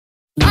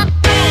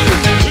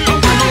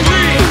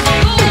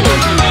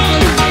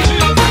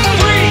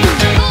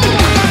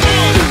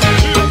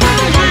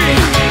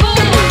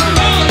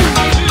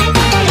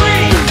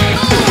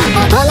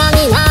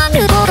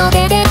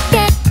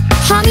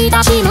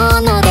し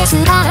物です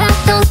が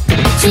と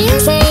人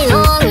生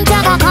の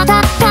歌が語っ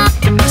た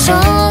衝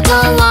動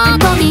は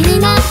ゴミに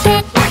なっ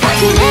て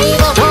綺麗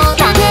事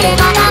だけで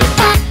語っ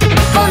た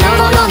ボロ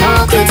ボロ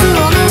の靴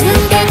を脱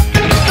いで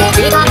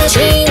デジタル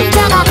信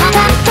者が語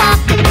った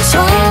昭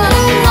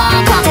和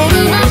風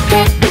になって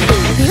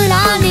ゆ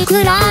らり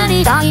くら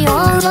り大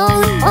往生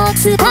お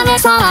疲れ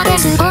様で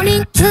す